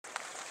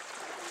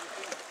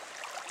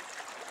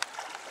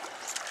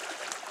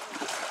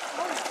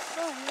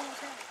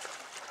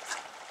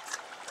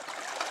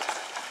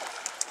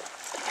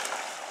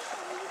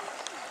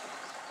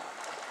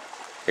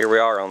Here we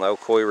are on the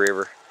Ocoee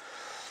River.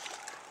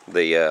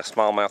 The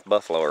smallmouth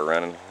buffalo are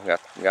running.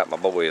 Got my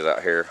boys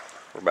out here.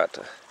 We're about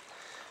to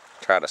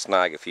try to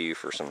snag a few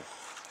for some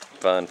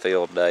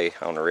fun-filled day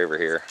on the river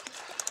here.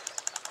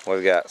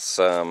 We've got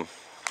some,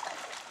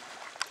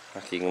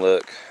 like you can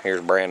look,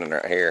 here's Brandon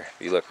right here.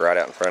 You look right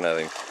out in front of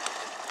him.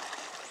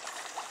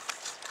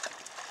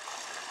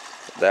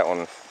 That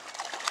one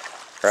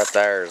right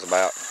there is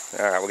about,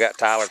 all right, we got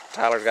Tyler.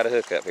 Tyler's got a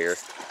hook up here.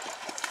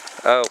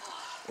 Oh,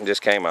 it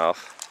just came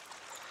off.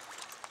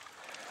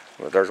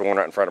 But there's one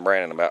right in front of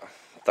Brandon, about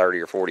 30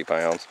 or 40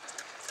 pounds.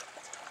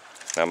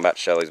 I'm about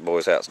to show these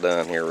boys how it's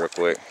done here real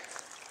quick.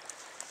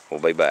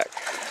 We'll be back.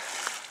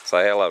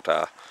 Say hello,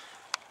 Ty.